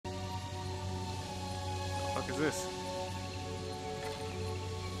fuck is this?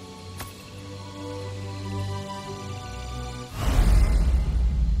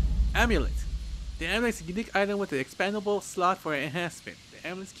 Amulet. The amulet is a unique item with an expandable slot for enhancement. The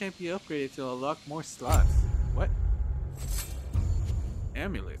amulet can be upgraded to unlock more slots. What?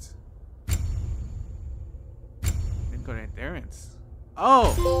 Amulet. Incarnate errands.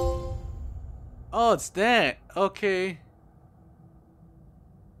 Oh! Oh, it's that. Okay.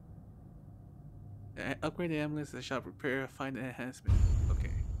 Upgrade the amulet to the shop, repair, find the enhancement.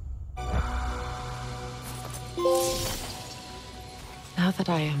 Okay. Now that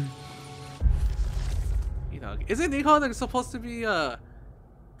I am... You know, isn't Nihon supposed to be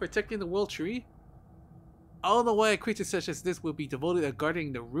protecting the world tree? I don't know why a creature such as this would be devoted to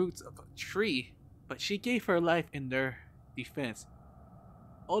guarding the roots of a tree, but she gave her life in their defense.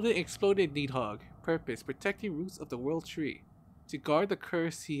 Odin exploded Nidhogg. Purpose: protecting roots of the world tree, to guard the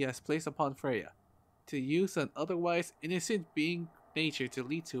curse he has placed upon Freya, to use an otherwise innocent being nature to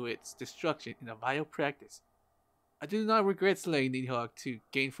lead to its destruction in a vile practice. I do not regret slaying Nidhogg to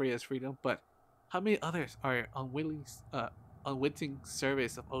gain Freya's freedom, but how many others are unwitting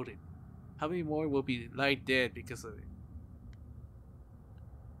service of Odin? How many more will be lie dead because of it?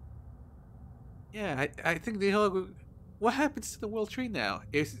 Yeah, I think Nidhogg. What happens to the world tree now?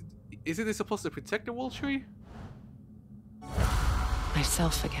 Isn't it supposed to protect the world tree?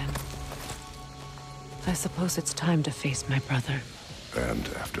 myself again. I suppose it's time to face my brother. And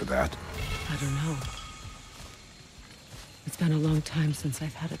after that? I don't know. It's been a long time since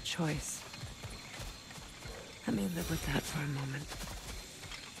I've had a choice. Let me live with that for a moment.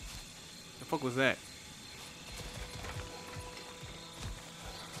 The fuck was that?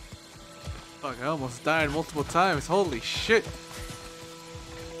 Fuck, I almost died multiple times. Holy shit.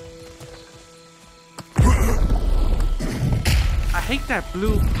 I hate that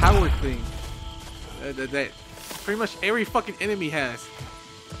blue power thing. That pretty much every fucking enemy has.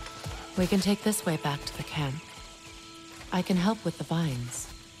 We can take this way back to the camp. I can help with the vines.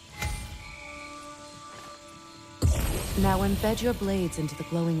 Now embed your blades into the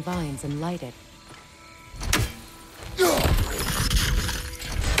glowing vines and light it.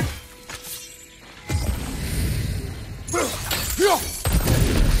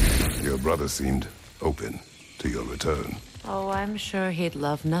 Your brother seemed open to your return. Oh, I'm sure he'd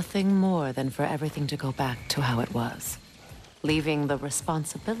love nothing more than for everything to go back to how it was, leaving the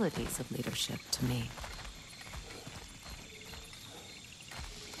responsibilities of leadership to me.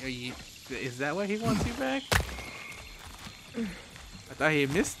 Is that why he wants you back? I thought he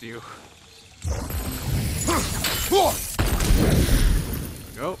missed you.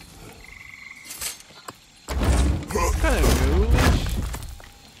 Go. It's kind of newish.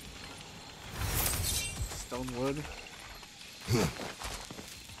 Stonewood.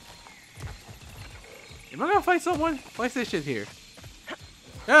 Am I gonna fight someone? Why is this shit here?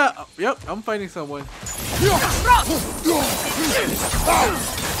 Yeah, yep, I'm fighting someone.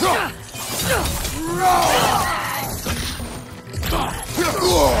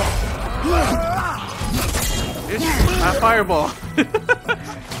 It's a fireball.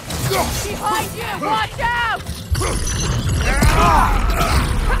 Behind you! Watch out!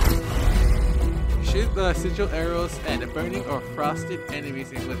 Shoot the sigil arrows at the burning or frosted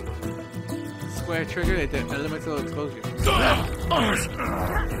enemies in with square trigger at the elemental explosion.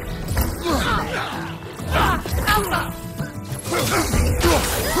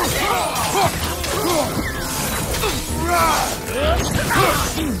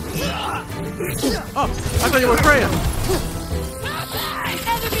 Oh, I thought you were Freya.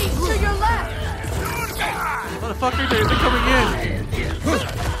 Enemies to your left! Motherfucker, they're coming in.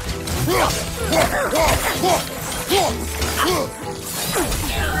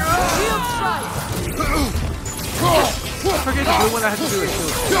 I forget the blue one I had to do it too.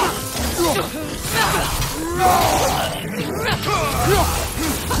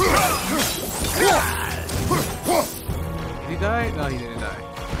 Did he die? No, he didn't die.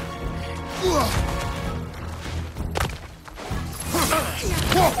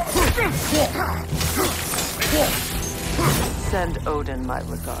 Send Odin my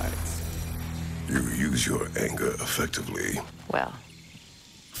regards. You use your anger effectively. Well,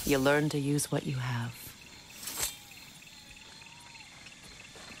 you learn to use what you have.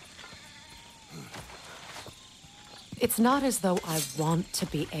 It's not as though I want to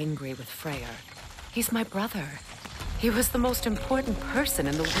be angry with Freyr. He's my brother. He was the most important person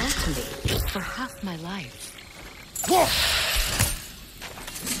in the world to me for half my life.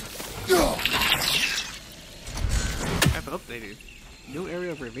 I've updated. New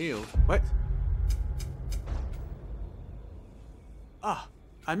area revealed. What? Ah,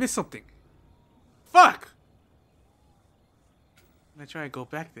 I missed something. Fuck! gonna try to go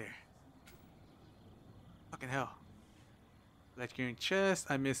back there. Fucking hell. Legendary chest.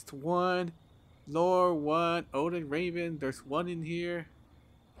 I missed one. Lore 1. Odin Raven. There's one in here.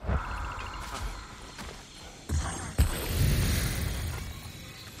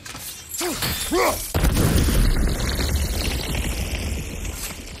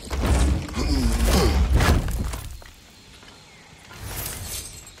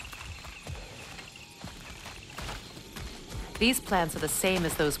 These plants are the same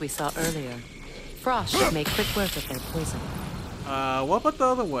as those we saw earlier. Frost should make quick work of their poison. What about the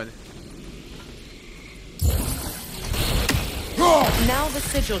other one? Now the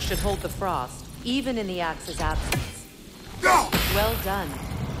sigil should hold the frost, even in the axe's absence. Well done.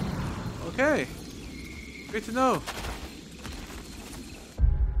 Okay. Great to know.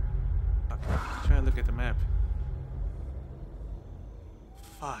 Okay, try to look at the map.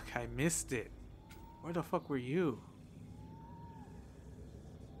 Fuck, I missed it. Where the fuck were you?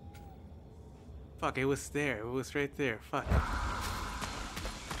 Fuck, it was there. It was right there. Fuck.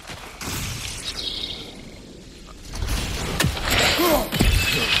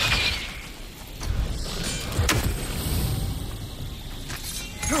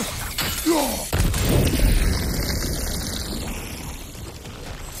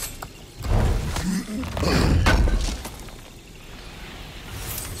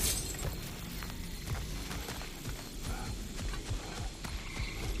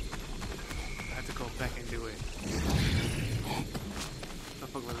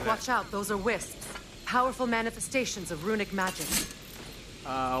 Watch out, those are wisps. Powerful manifestations of runic magic.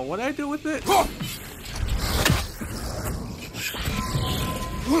 What do I do with it?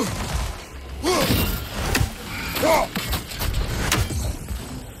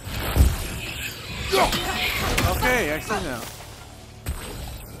 Okay, I see now.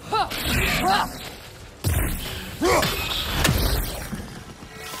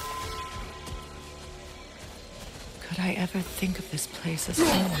 Could I ever think of this place as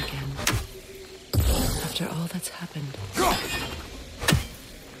home again? After all that's happened. How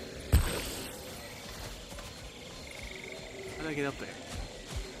do I get up there?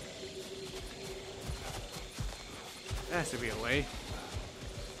 There has to be a way.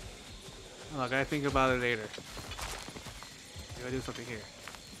 Oh, I gotta think about it later. Maybe I do something here.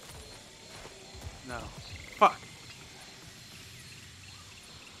 No. Fuck.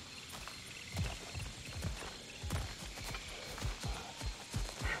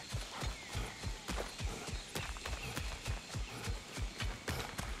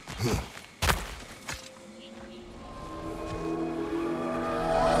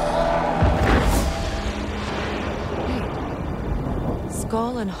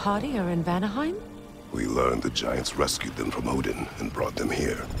 Skoll and Hadi are in Vanaheim? We learned the giants rescued them from Odin and brought them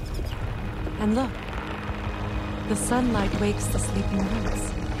here. And look. The sunlight wakes the sleeping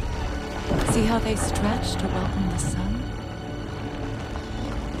roots. See how they stretch to welcome the sun?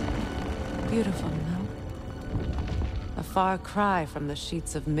 Beautiful, no? A far cry from the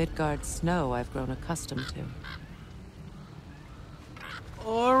sheets of Midgard snow I've grown accustomed to. The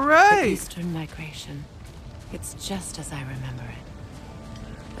Alright! Eastern migration. It's just as I remember it.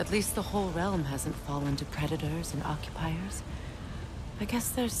 At least the whole realm hasn't fallen to predators and occupiers. I guess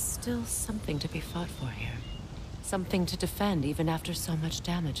there's still something to be fought for here. Something to defend even after so much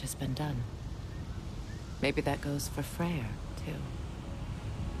damage has been done. Maybe that goes for Freyr, too.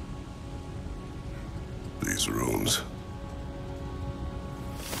 These rooms.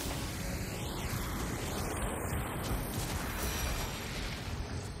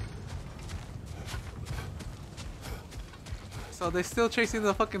 So they're still chasing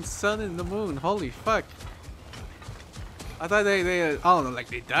the fucking sun and the moon. Holy fuck. I thought they I don't know, like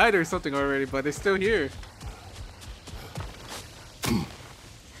they died or something already, but they're still here.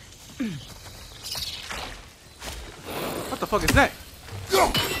 What the fuck is that?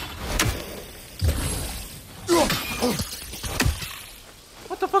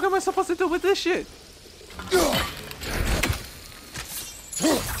 What the fuck am I supposed to do with this shit?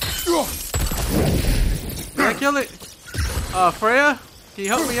 Can I kill it? Freya? Can you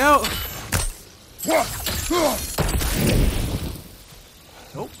help me out?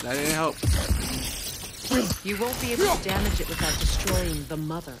 Nope, that didn't help. You won't be able to damage it without destroying the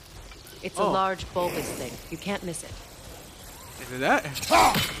mother. It's a large bulbous thing. You can't miss it. Is it that?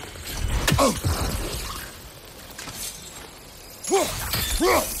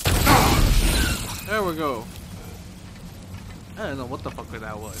 There we go. I don't know what the fuck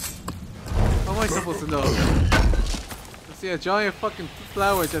that was. How am I supposed to know? I see a giant fucking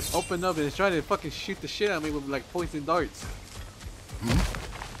flower just opened up and it's trying to fucking shoot the shit out of me with like poison darts.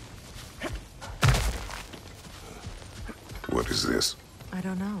 What is this? I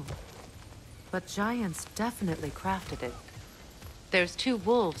don't know. But giants definitely crafted it. There's 2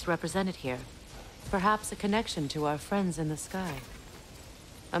 wolves represented here. Perhaps a connection to our friends in the sky.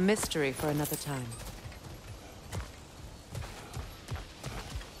 A mystery for another time.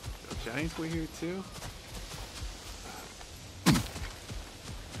 The giants were here too?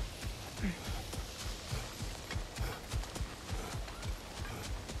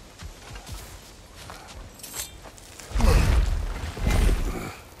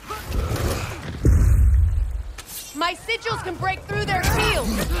 My sigils can break through their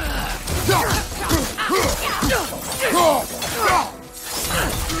shields!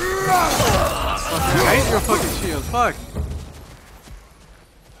 I hate your fucking shield, fuck!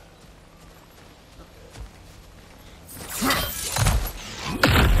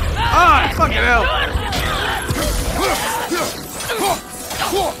 Ah, fucking hell!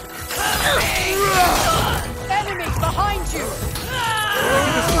 Enemies behind you!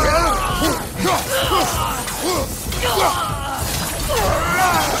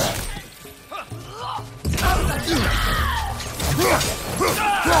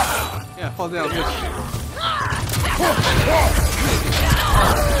 Yeah, fall down, bitch.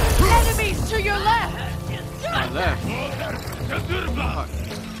 Enemies to your left! My left. Fuck.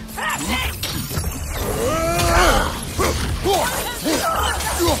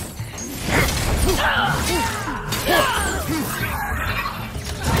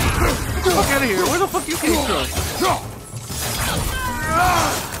 Get the fuck out of here! Where the fuck you came from?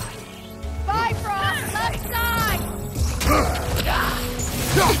 Bifrost, left side!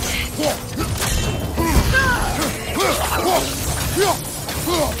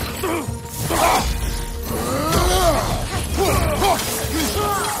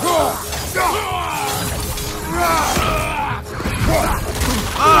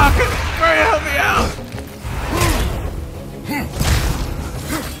 Ah, hurry, help me out!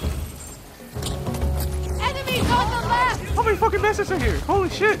 Enemies on the left! How many fucking messages are here? Holy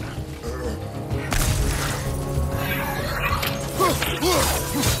shit!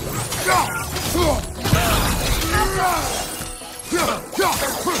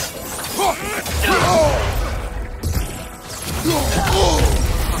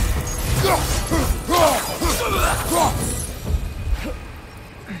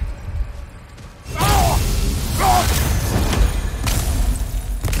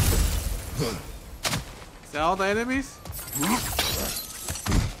 Is that all the enemies? That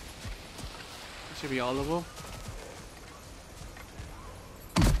should be all of them.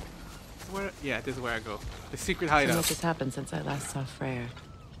 Where? Yeah, this is where I go. The secret So hideout. much has happened since I last saw Freyr.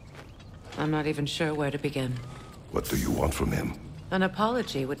 I'm not even sure where to begin. What do you want from him? An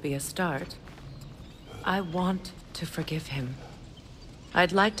apology would be a start. I want to forgive him.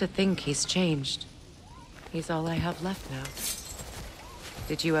 I'd like to think he's changed. He's all I have left now.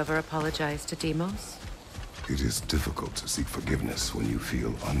 Did you ever apologize to Deimos? It is difficult to seek forgiveness when you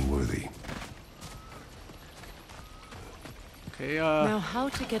feel unworthy. Okay, Now how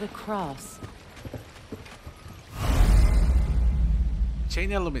to get across?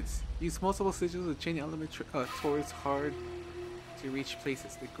 chain elements. Use multiple sigils of chain element towards hard to reach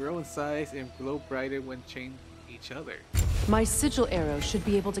places. They grow in size and glow brighter when chained to each other. My sigil arrow should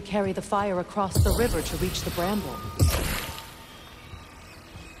be able to carry the fire across the river to reach the bramble.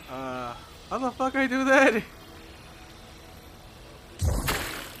 How the fuck I do that?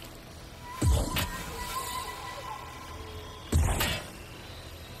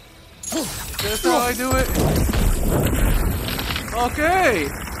 That's how I do it? Okay!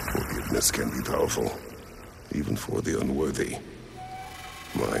 Forgiveness can be powerful, even for the unworthy.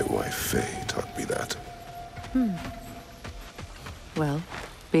 My wife Faye taught me that. Well,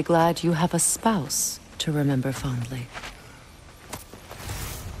 be glad you have a spouse to remember fondly.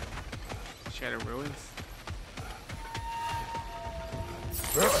 Shatter ruins.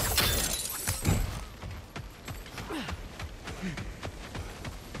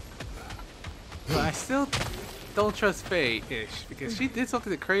 But I still don't trust Faye-ish, because she did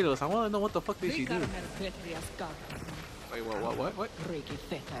something to Kratos. I want to know what the fuck did she do. Wait, what?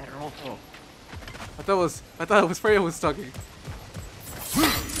 Oh. I thought it was Freya was talking.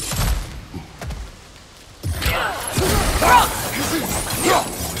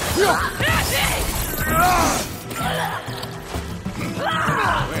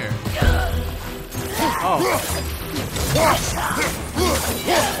 Where? Oh.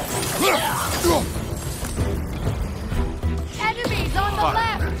 Enemies on the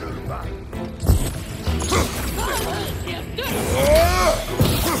left!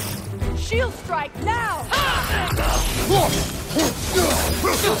 Shield strike now!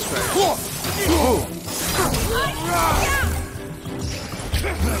 Shield strike. Oh.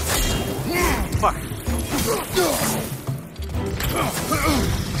 Fuck.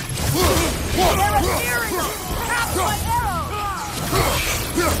 They're ethereal! Half my arrows!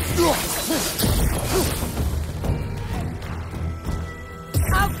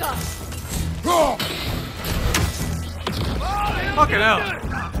 Alka! Fucking hell.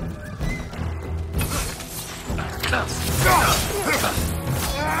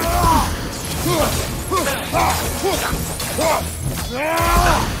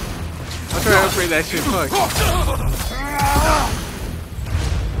 I'll try to upgrade that shit. Fuck.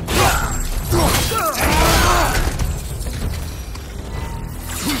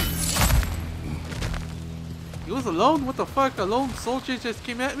 He was alone? What the fuck? A lone soldier just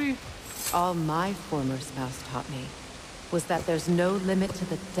came at me? All my former spouse taught me was that there's no limit to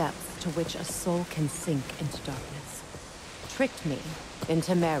the depths to which a soul can sink into darkness. Tricked me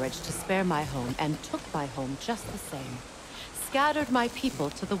into marriage to spare my home and took my home just the same. Scattered my people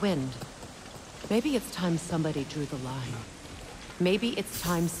to the wind. Maybe it's time somebody drew the line. Maybe it's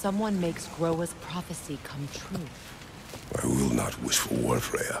time someone makes Groa's prophecy come true. I will not wish for war,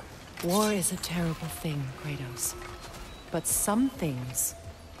 Freya. War is a terrible thing, Kratos. But some things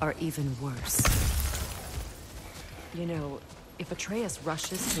are even worse. You know, if Atreus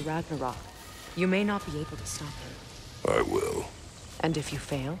rushes to Ragnarok, you may not be able to stop him. I will. And if you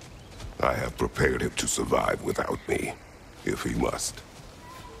fail? I have prepared him to survive without me, if he must.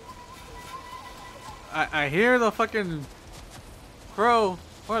 I hear the fucking crow.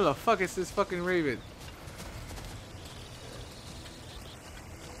 Where the fuck is this fucking raven?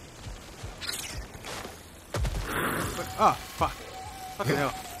 Oh, fuck. Fucking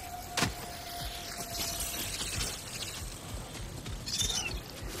hell.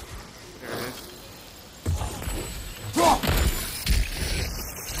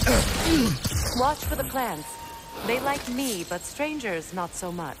 There it is. Watch for the plants. They like me, but strangers not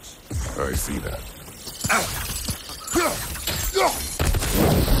so much. I see that.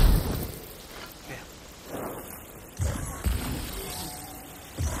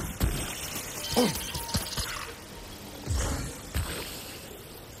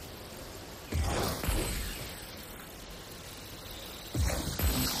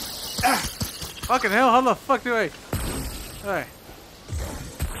 Fucking hell, how the fuck do I... Alright.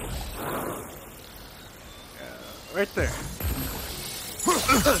 Right there.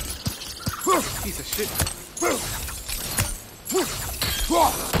 Piece of shit.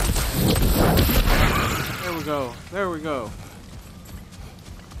 There we go. There we go.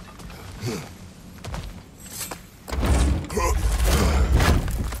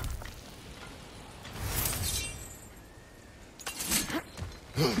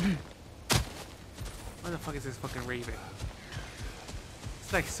 Where the fuck is this fucking raven?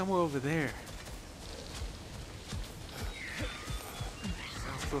 It's like somewhere over there.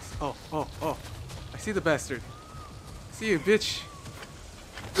 Sounds close. Oh, oh, oh. I see the bastard. See you, bitch.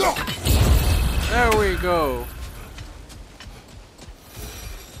 There we go.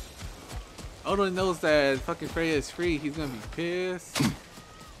 Odo knows that fucking Freya is free. He's gonna be pissed. He's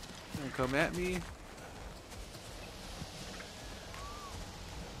gonna come at me.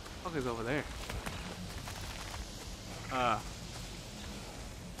 What the fuck is over there?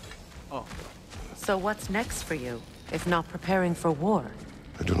 Oh. So what's next for you, if not preparing for war?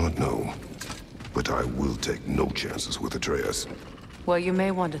 I do not know, but I will take no chances with Atreus. Well, you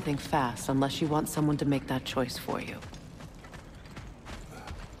may want to think fast, unless you want someone to make that choice for you.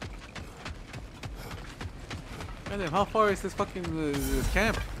 Goddamn, how far is this fucking this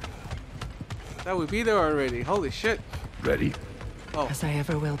camp? That would be there already. Holy shit. Ready? Oh. As I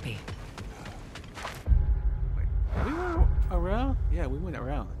ever will be. Wait, we went around? Yeah, we went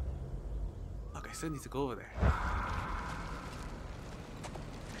around. Look, I still need to go over there.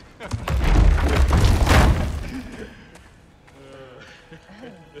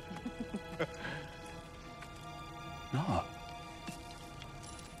 No.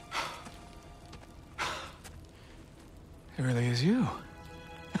 It really is you.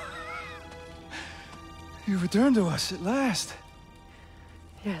 You returned to us at last.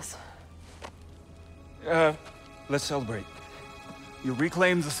 Yes. Let's celebrate. You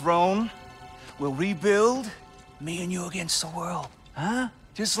reclaim the throne. We'll rebuild. Me and you against the world. Huh?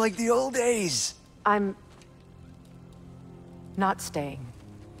 Just like the old days. I'm... not staying.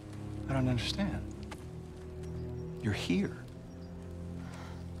 I don't understand. You're here.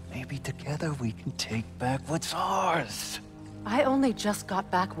 Maybe together we can take back what's ours. I only just got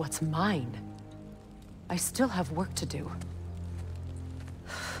back what's mine. I still have work to do.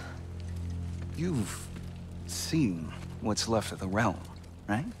 You've seen what's left of the realm,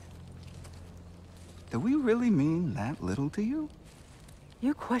 right? Do we really mean that little to you?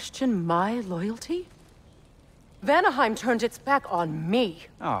 You question my loyalty? Vanaheim turned its back on me.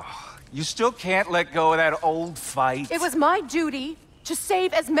 Oh, you still can't let go of that old fight? It was my duty to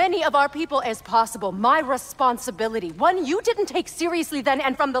save as many of our people as possible. My responsibility. One you didn't take seriously then,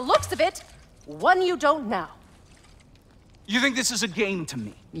 and from the looks of it, one you don't now. You think this is a game to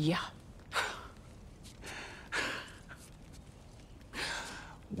me? Yeah.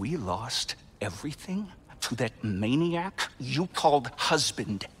 We lost everything to that maniac you called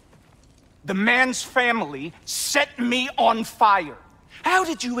husband. The man's family set me on fire. How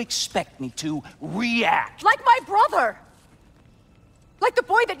did you expect me to react? Like my brother! Like the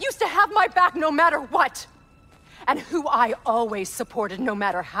boy that used to have my back no matter what! And who I always supported no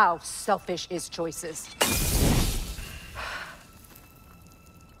matter how selfish his choices.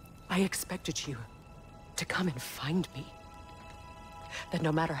 I expected you to come and find me. That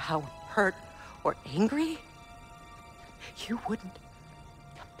no matter how hurt or angry, you wouldn't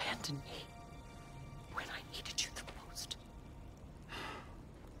abandon me when I needed you the most.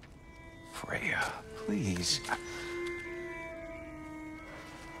 Freya, please.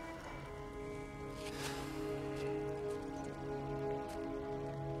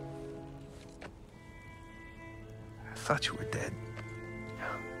 I thought you were dead.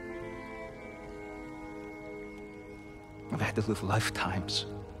 I've had to live lifetimes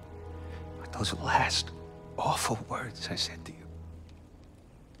with those last awful words I said to you.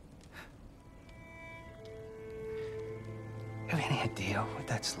 Have any idea what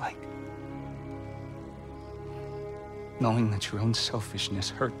that's like? Knowing that your own selfishness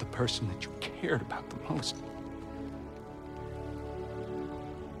hurt the person that you cared about the most.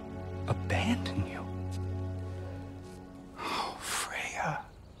 Abandon you. Oh, Freya.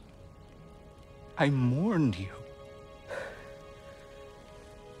 I mourned you.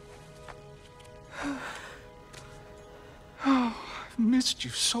 Oh, I've missed you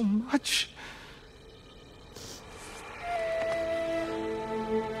so much.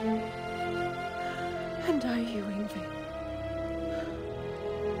 And I you, Yngvi.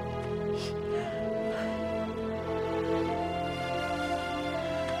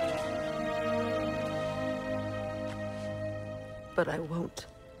 But I won't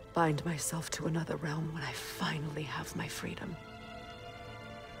bind myself to another realm when I finally have my freedom.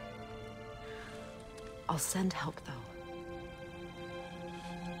 I'll send help, though.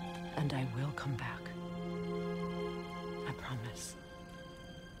 And I will come back. I promise.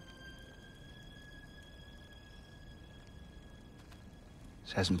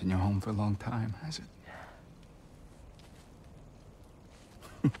 This hasn't been your home for a long time, has it?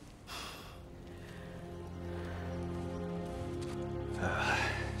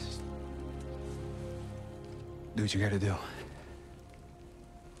 Do what you gotta do.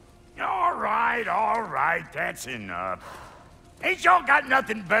 All right, that's enough. Ain't y'all got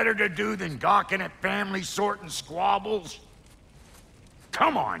nothing better to do than gawking at family sorting squabbles?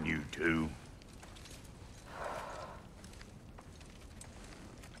 Come on, you two.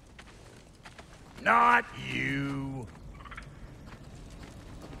 Not you.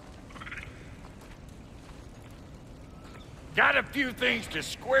 Got a few things to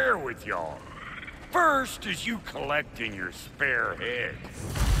square with y'all. First is you collecting your spare heads.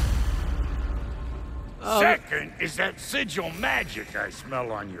 Second is that sigil magic I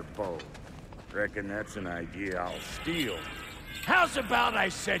smell on your bow. Reckon that's an idea I'll steal. How's about I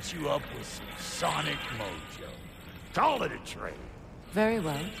set you up with some sonic mojo? Call it a trade. Very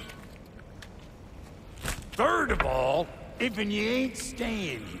well. Third of all, if you ain't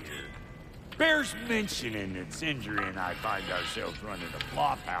staying here, bears mentioning that Sindri and I find ourselves running a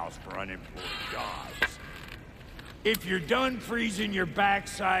flop house for unemployed gods. If you're done freezing your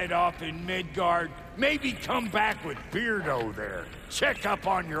backside off in Midgard, maybe come back with Beardo there. Check up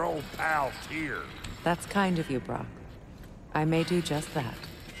on your old pal Tyr. That's kind of you, Brock. I may do just that.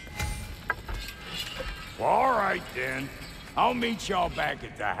 Well, all right then. I'll meet y'all back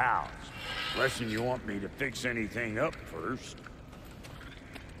at the house. Unless you want me to fix anything up first.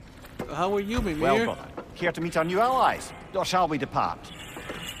 How are you, Mimir? Well, brother, here to meet our new allies. Or shall we depart?